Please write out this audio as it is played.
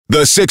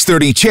The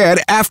 6:30 CHED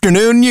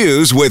Afternoon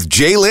News with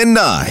Jaylen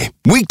Nye.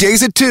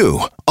 Weekdays at 2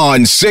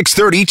 on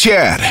 6:30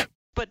 CHED.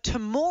 But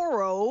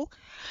tomorrow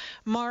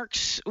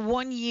marks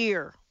 1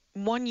 year.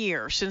 1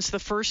 year since the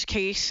first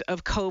case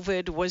of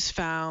COVID was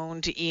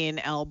found in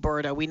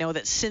Alberta. We know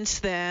that since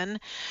then,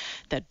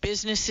 that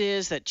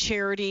businesses, that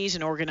charities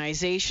and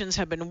organizations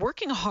have been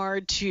working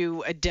hard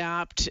to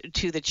adapt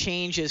to the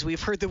changes.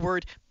 We've heard the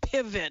word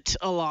pivot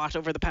a lot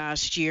over the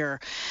past year.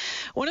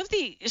 One of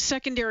the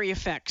secondary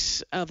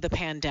effects of the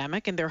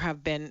pandemic, and there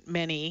have been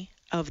many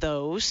of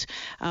those,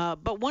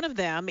 but one of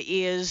them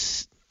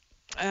is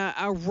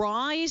a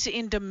rise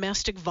in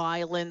domestic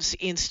violence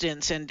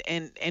incidents,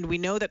 and we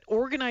know that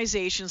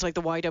organizations like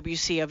the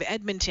YWCA of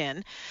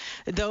Edmonton,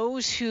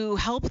 those who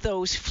help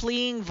those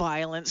fleeing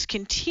violence,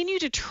 continue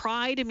to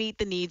try to meet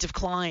the needs of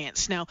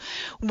clients. Now,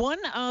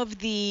 one of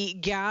the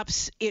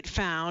gaps it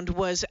found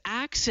was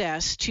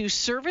access to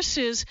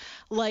services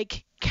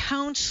like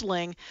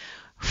counseling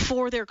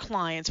for their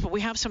clients, but we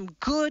have some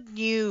good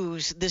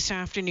news this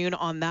afternoon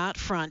on that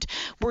front.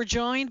 We're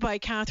joined by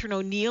Catherine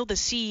O'Neill, the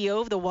CEO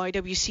of the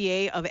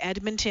YWCA of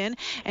Edmonton,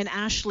 and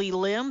Ashley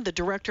Lim, the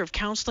Director of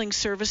Counseling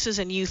Services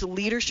and Youth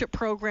Leadership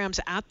Programs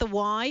at the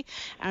Y.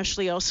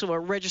 Ashley, also a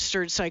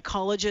registered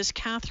psychologist.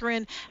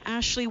 Catherine,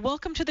 Ashley,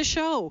 welcome to the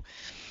show.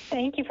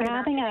 Thank you for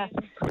having us.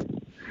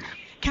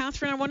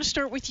 Catherine, I want to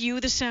start with you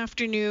this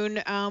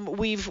afternoon.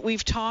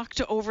 We've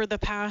talked over the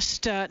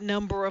past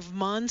number of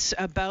months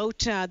about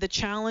the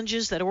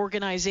challenges that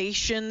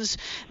organizations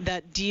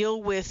that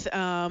deal with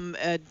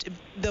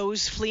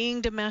those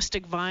fleeing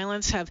domestic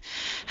violence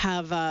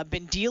have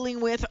been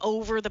dealing with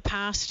over the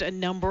past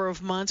number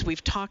of months.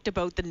 We've talked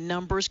about the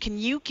numbers. Can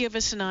you give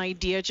us an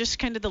idea, just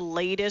kind of the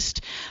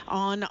latest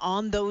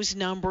on those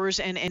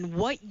numbers and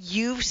what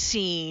you've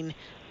seen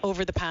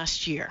over the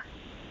past year?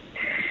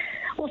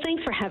 Well,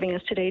 thanks for having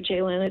us today,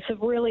 Jaylen. It's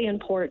really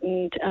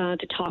important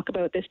to talk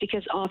about this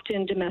because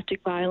often domestic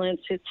violence,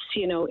 it's,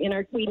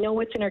 we know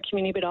it's in our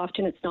community, but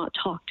often it's not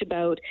talked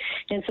about.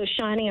 And so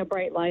shining a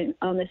bright light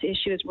on this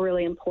issue is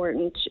really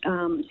important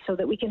so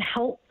that we can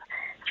help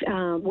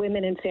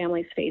women and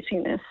families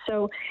facing this.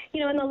 So,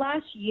 in the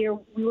last year,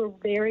 we were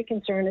very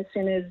concerned as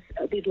soon as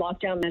these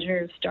lockdown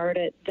measures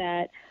started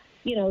that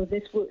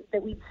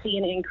that we'd see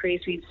an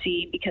increase, we'd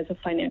see because of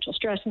financial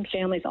stress in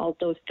families, all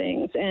those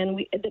things.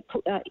 And the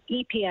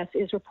EPS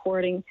is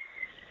reporting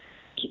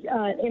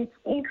an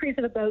increase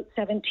of about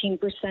 17%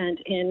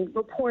 in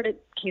reported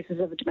cases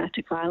of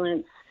domestic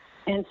violence.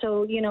 And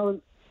so,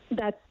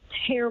 that's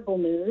terrible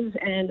news.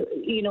 And,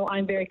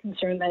 I'm very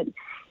concerned that,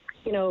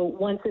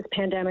 once this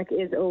pandemic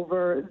is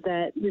over,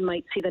 that we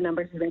might see the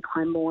numbers even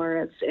climb more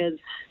as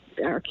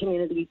our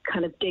community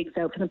kind of digs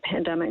out from the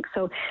pandemic.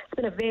 So it's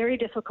been a very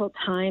difficult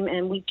time,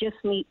 and we just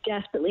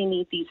desperately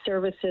need these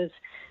services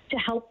to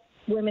help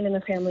women and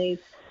their families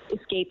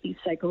escape the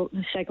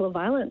cycle of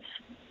violence.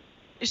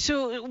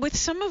 So with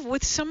some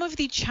of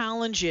the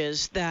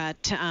challenges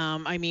that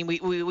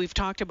we've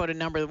talked about a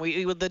number.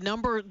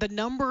 The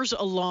numbers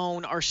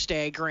alone are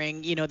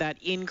staggering. That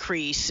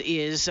increase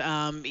is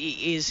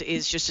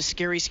just a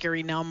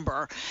scary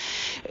number.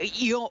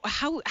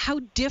 How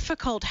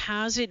difficult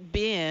has it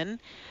been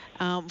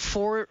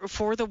for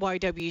the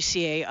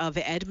YWCA of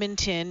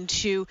Edmonton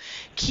to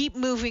keep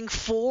moving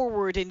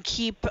forward and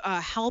keep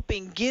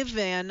helping,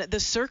 given the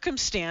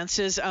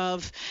circumstances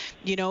of,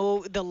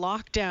 the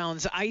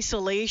lockdowns,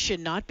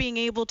 isolation, not being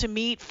able to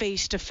meet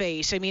face to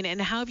face?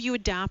 And how have you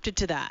adapted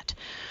to that?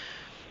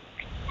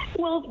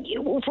 Well,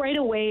 right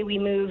away we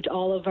moved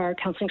all of our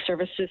counseling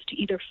services to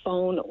either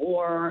phone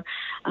or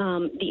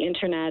the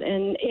internet,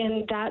 and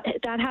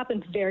that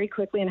happened very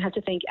quickly. And I have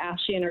to thank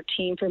Ashley and her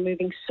team for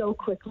moving so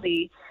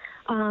quickly.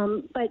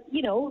 But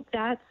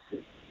that's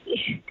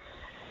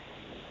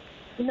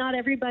not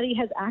everybody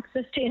has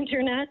access to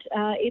internet.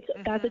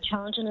 That's a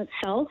challenge in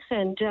itself,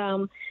 and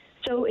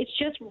so it's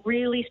just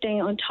really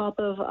staying on top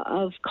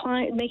of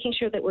client, making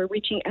sure that we're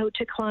reaching out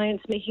to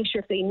clients, making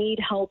sure if they need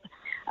help,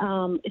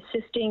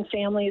 assisting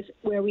families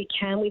where we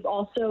can. We've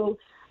also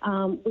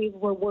we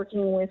were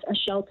working with a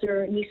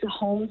shelter, Nisa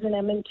Homes in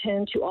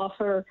Edmonton, to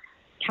offer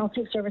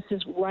counseling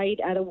services right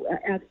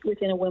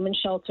within a women's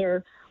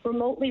shelter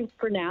remotely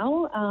for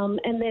now,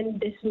 and then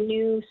this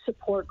new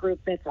support group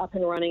that's up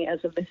and running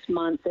as of this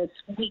month, this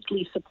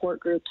weekly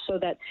support group, so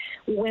that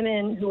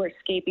women who are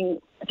escaping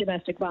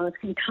domestic violence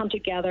can come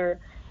together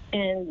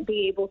and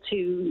be able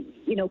to,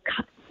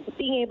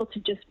 being able to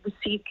just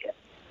receive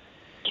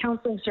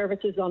counseling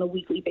services on a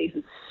weekly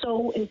basis.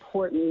 So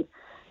important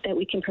that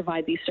we can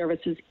provide these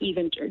services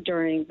even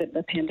during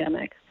the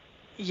pandemic.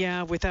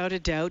 Yeah, without a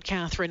doubt,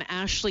 Catherine.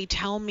 Ashley,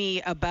 tell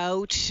me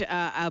about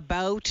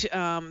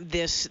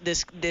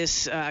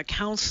this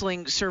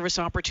counseling service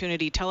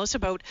opportunity. Tell us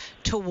about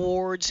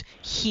Towards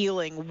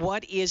Healing.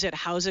 What is it?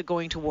 How's it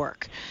going to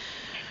work?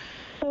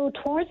 So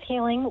Towards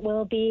Healing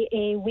will be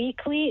a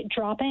weekly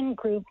drop-in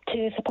group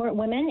to support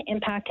women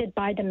impacted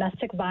by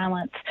domestic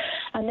violence.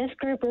 And this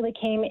group really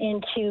came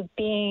into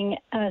being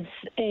as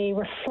a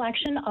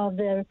reflection of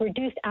the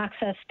reduced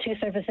access to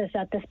services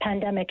that this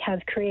pandemic has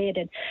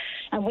created.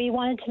 And we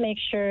wanted to make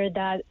sure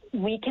that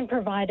we can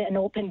provide an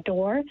open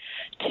door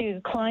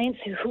to clients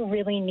who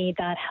really need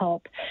that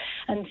help.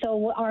 And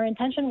so our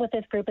intention with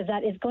this group is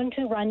that it's going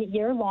to run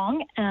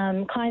year-long.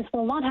 Clients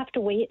will not have to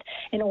wait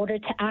in order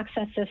to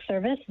access this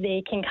service.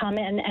 They can come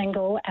in and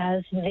go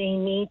as they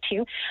need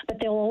to, but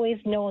they'll always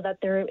know that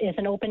there is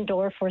an open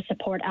door for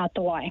support at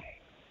the Y.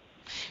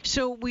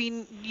 So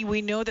we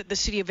know that the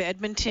City of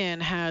Edmonton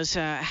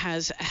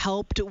has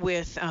helped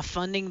with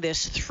funding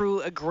this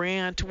through a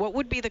grant. What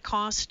would be the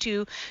cost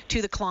to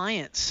the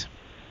clients?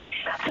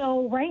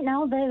 So right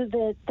now, this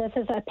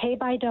is a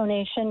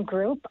pay-by-donation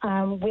group.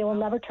 We will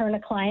never turn a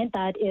client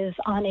that is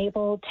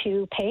unable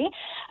to pay,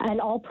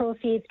 and all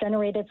proceeds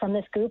generated from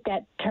this group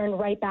get turned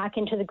right back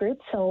into the group.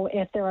 So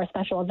if there are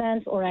special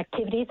events or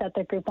activities that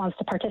the group wants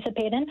to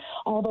participate in,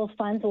 all those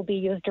funds will be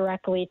used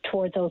directly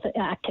towards those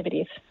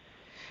activities.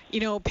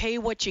 You know, pay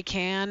what you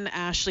can,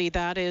 Ashley.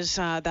 That is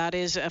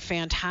a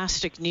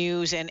fantastic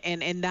news,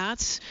 and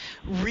that's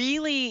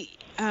really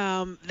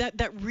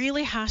that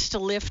really has to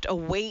lift a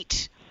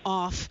weight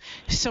off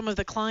some of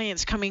the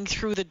clients coming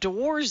through the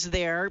doors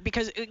there,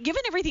 because given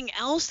everything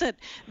else that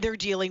they're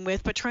dealing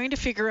with, but trying to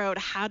figure out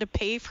how to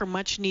pay for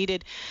much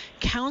needed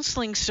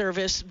counseling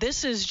service,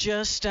 this is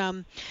just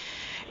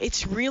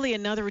it's really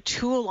another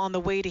tool on the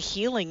way to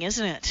healing,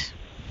 isn't it?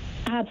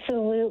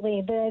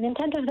 Absolutely. The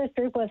intent of this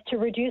group was to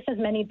reduce as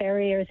many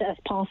barriers as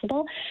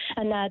possible,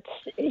 and that's,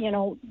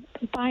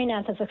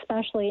 finances,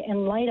 especially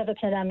in light of the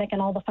pandemic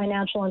and all the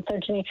financial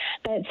uncertainty,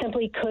 that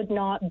simply could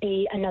not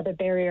be another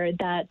barrier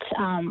that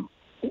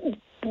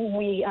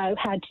we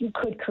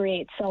could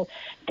create. So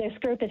this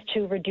group is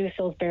to reduce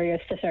those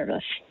barriers to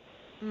service.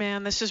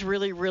 Man, this is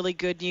really, really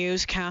good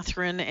news,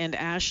 Catherine and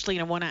Ashley.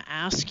 And I want to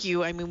ask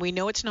you, I mean, we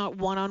know it's not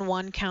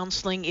one-on-one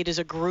counseling. It is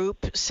a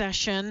group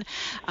session.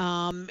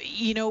 When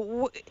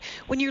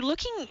you're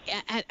looking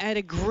at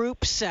a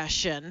group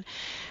session,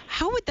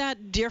 how would that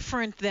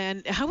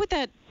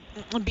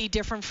be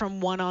different from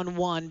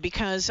one-on-one?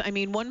 Because, I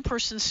mean, one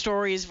person's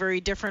story is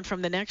very different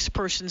from the next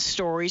person's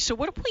story. So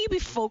what will you be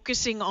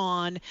focusing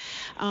on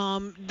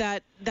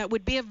that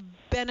would be of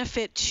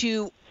benefit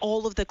to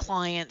all of the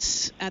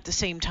clients at the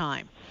same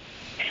time?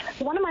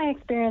 One of my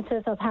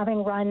experiences of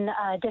having run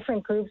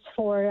different groups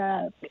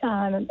for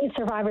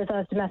survivors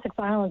of domestic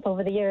violence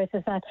over the years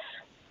is that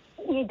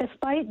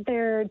despite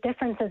their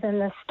differences in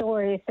the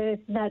stories, there's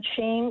that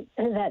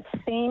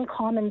same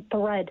common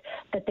thread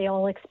that they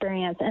all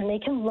experience, and they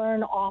can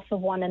learn off of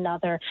one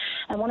another.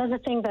 And one of the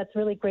things that's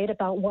really great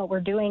about what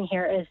we're doing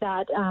here is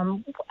that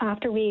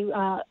after we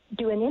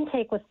do an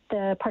intake with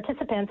the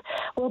participants,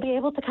 we'll be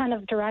able to kind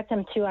of direct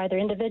them to either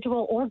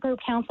individual or group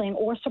counseling,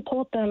 or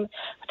support them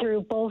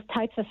through both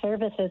types of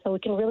services, so we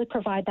can really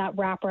provide that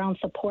wraparound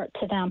support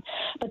to them.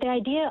 But the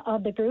idea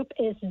of the group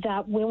is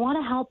that we want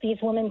to help these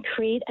women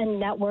create a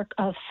network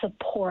of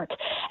support,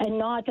 and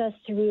not just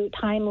through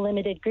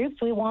time-limited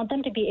groups. We want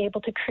them to be able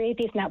to create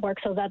these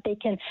networks so that they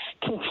can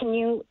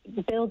continue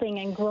building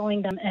and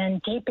growing them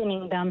and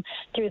deepening them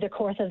through the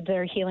course of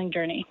their healing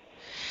journey.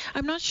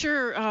 I'm not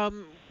sure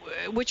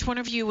which one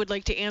of you would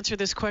like to answer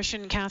this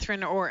question,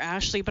 Catherine or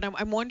Ashley, but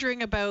I'm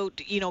wondering about,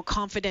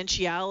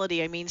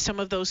 confidentiality. I mean, some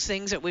of those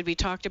things that would be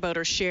talked about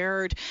or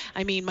shared,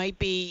 I mean, might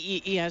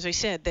be, as I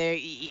said, they're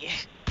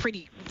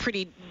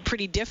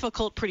pretty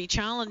difficult, pretty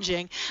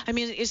challenging. I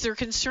mean, is there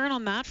concern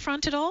on that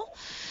front at all?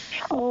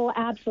 Oh,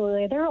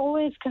 absolutely. There are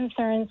always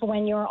concerns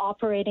when you're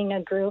operating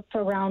a group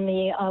around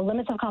the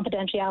limits of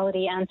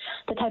confidentiality and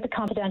the type of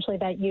confidentiality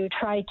that you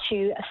try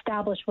to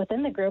establish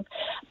within the group.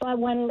 But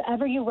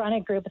whenever you run a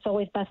group, it's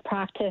always best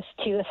practice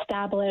to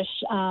establish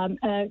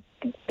a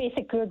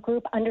basic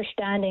group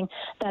understanding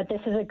that this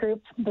is a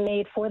group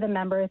made for the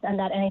members, and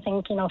that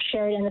anything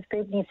shared in this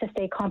group needs to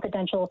stay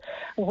confidential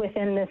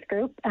within this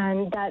group,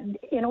 and that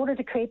in order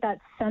to create that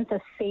sense of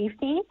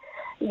safety,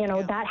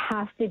 that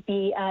has to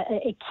be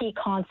a key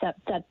concept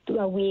that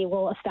we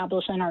will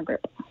establish in our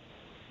group.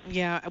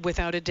 Yeah,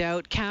 without a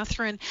doubt.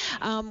 Catherine,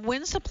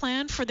 when's the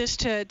plan for this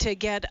to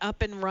get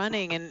up and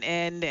running?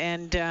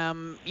 And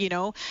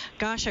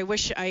gosh, I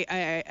wish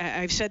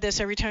I've said this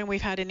every time we've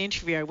had an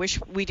interview. I wish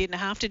we didn't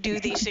have to do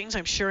these things.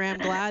 I'm sure I'm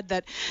glad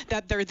that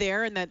they're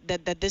there and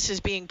that this is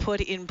being put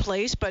in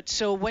place. But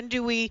so when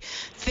do we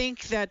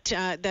think that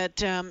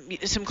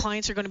some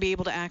clients are going to be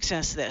able to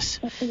access this?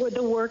 Well,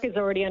 the work is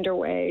already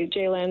underway,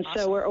 Jaylin.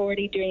 Awesome. So we're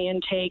already doing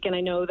intake, and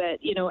I know that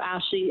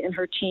Ashley and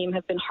her team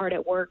have been hard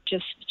at work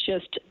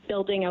just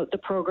building out the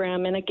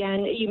program. And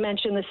again, you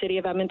mentioned the City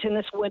of Edmonton.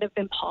 This would have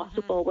been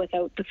possible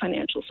without the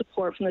financial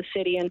support from the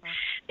city, and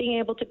being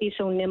able to be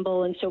so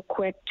nimble and so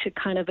quick to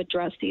kind of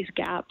address these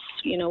gaps,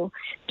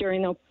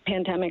 during the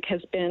pandemic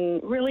has been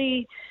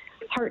really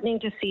heartening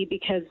to see,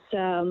 because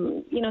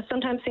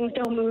sometimes things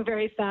don't move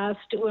very fast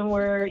when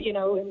we're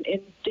in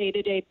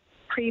day-to-day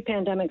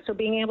pre-pandemic. So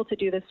being able to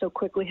do this so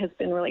quickly has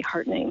been really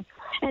heartening.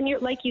 And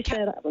like you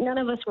said, none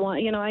of us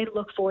want, I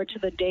look forward to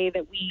the day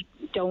that we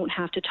don't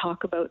have to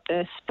talk about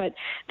this. But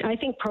I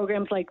think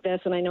programs like this,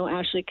 and I know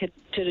Ashley could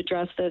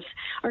address this,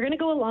 are going to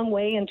go a long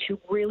way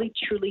into really,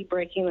 truly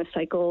breaking the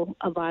cycle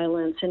of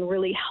violence and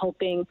really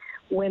helping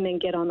women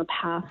get on the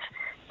path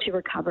to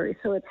recovery.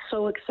 So it's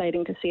so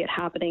exciting to see it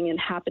happening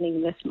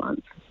this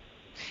month.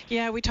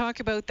 Yeah, we talk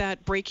about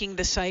that breaking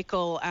the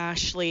cycle,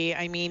 Ashley.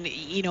 I mean,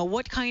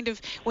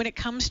 when it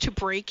comes to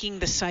breaking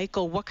the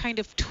cycle, what kind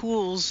of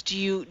tools do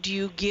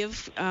you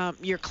give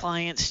your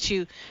clients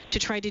to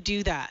try to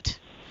do that?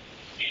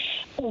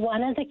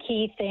 One of the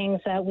key things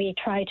that we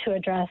try to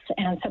address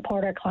and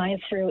support our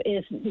clients through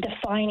is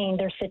defining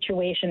their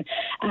situation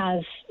as,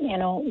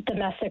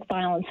 domestic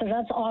violence. And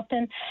that's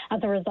often as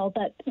a result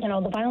that,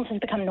 the violence has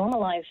become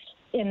normalized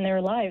in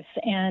their lives.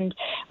 And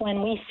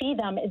when we see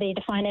them, they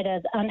define it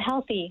as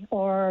unhealthy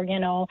or,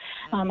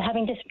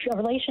 having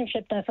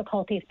relationship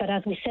difficulties. But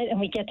as we sit and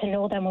we get to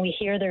know them and we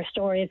hear their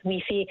stories,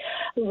 we see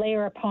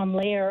layer upon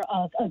layer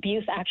of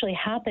abuse actually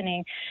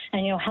happening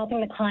and, helping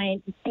the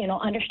client,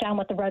 understand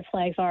what the red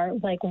flags are,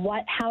 like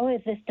how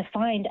is this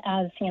defined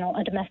as,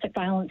 a domestic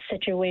violence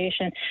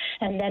situation,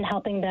 and then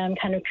helping them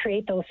kind of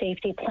create those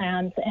safety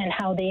plans and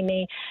how they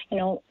may,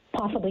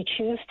 possibly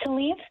choose to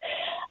leave,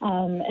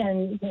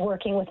 and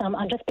working with them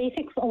on just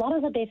a lot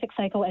of the basic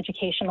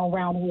psychoeducation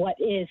around what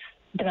is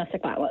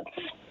domestic violence.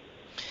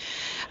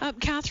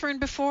 Catherine,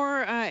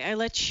 before I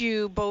let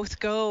you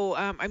both go,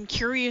 I'm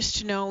curious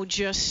to know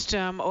just,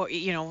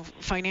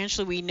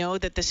 financially we know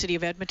that the City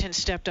of Edmonton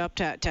stepped up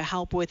to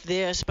help with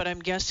this, but I'm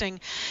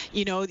guessing,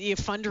 the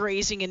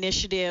fundraising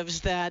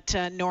initiatives that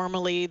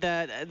normally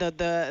the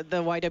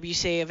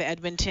YWCA of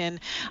Edmonton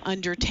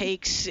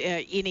undertakes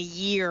in a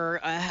year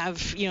have,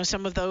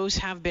 some of those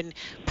have been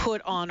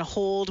put on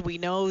hold. We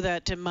know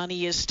that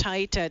money is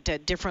tight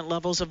at different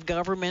levels of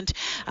government.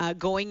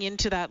 Going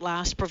into that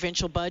last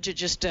provincial budget,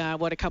 just a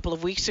couple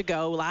of weeks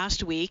ago,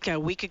 last week, a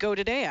week ago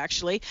today,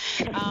 actually,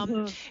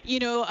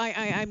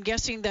 I'm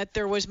guessing that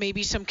there was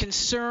maybe some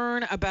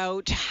concern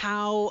about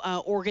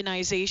how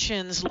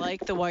organizations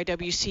like the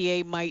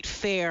YWCA might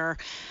fare.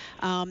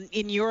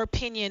 In your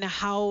opinion,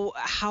 how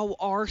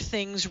are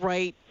things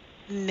right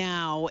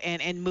now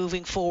and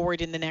moving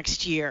forward in the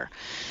next year?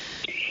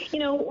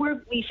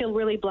 We feel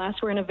really blessed.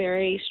 We're in a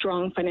very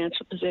strong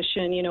financial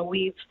position.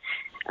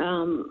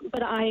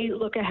 But I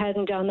look ahead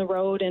and down the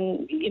road,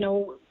 and,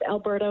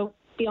 Alberta,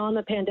 beyond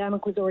the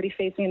pandemic, was already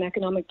facing an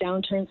economic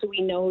downturn, so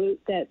we know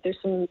that there's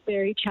some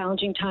very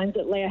challenging times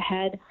that lay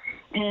ahead.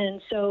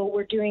 And so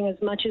we're doing as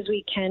much as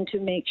we can to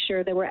make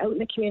sure that we're out in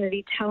the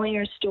community telling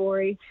our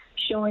story,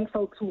 showing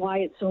folks why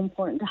it's so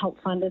important to help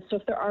fund us. So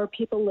if there are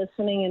people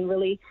listening and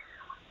really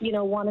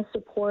want to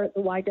support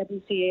the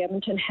YWCA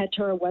Edmonton, head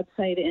to our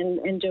website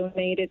and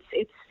donate.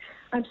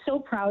 I'm so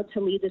proud to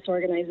lead this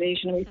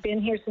organization. We've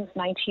been here since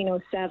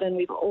 1907.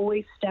 We've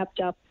always stepped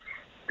up,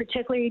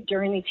 particularly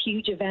during these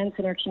huge events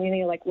in our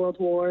community like world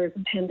wars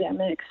and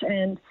pandemics.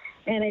 And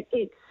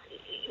it's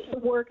the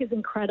work is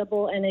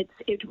incredible, and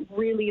it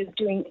really is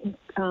doing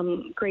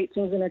great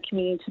things in our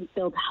community to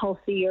build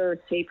healthier,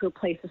 safer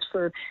places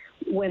for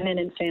women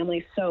and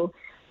families. So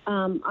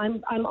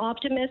I'm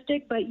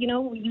optimistic, but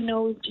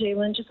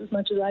Jalen, just as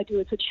much as I do,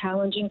 it's a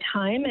challenging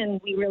time, and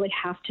we really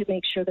have to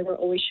make sure that we're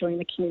always showing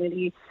the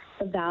community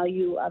the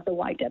value of the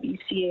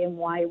YWCA and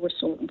why we're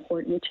so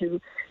important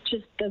to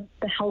just the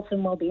health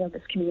and well-being of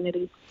this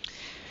community.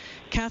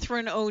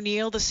 Catherine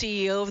O'Neill, the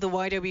CEO of the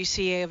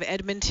YWCA of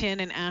Edmonton,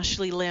 and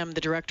Ashley Lim,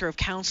 the Director of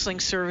Counseling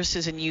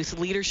Services and Youth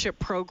Leadership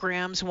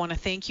Programs. I want to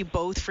thank you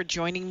both for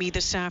joining me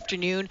this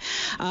afternoon.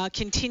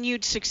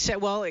 Continued success,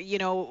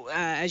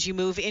 as you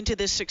move into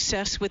this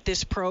success with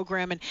this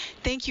program, and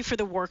thank you for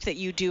the work that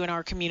you do in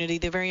our community,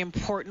 the very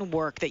important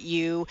work that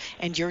you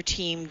and your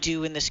team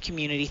do in this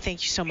community.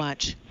 Thank you so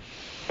much.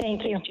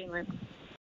 Thank you.